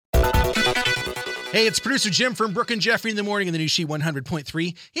Hey, it's producer Jim from Brooke and Jeffrey in the morning in the new She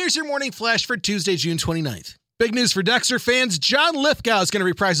 100.3. Here's your morning flash for Tuesday, June 29th. Big news for Dexter fans. John Lithgow is going to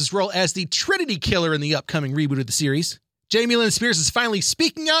reprise his role as the Trinity Killer in the upcoming reboot of the series. Jamie Lynn Spears is finally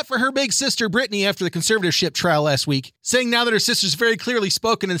speaking out for her big sister, Brittany, after the conservatorship trial last week, saying now that her sister's very clearly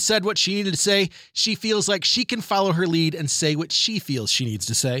spoken and said what she needed to say, she feels like she can follow her lead and say what she feels she needs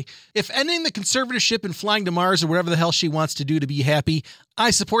to say. If ending the conservatorship and flying to Mars or whatever the hell she wants to do to be happy,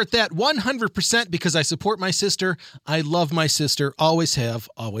 I support that 100% because I support my sister. I love my sister, always have,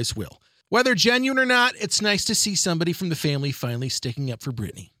 always will. Whether genuine or not, it's nice to see somebody from the family finally sticking up for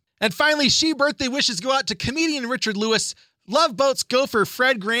Brittany. And finally, She birthday wishes go out to comedian Richard Lewis. Love boats go for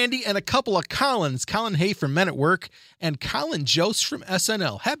Fred Grandy and a couple of Collins. Colin Hay from Men at Work and Colin Jost from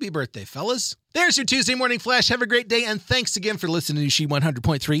SNL. Happy birthday, fellas. There's your Tuesday morning flash. Have a great day, and thanks again for listening to She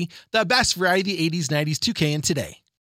 100.3, the best variety 80s, 90s, 2K, and today.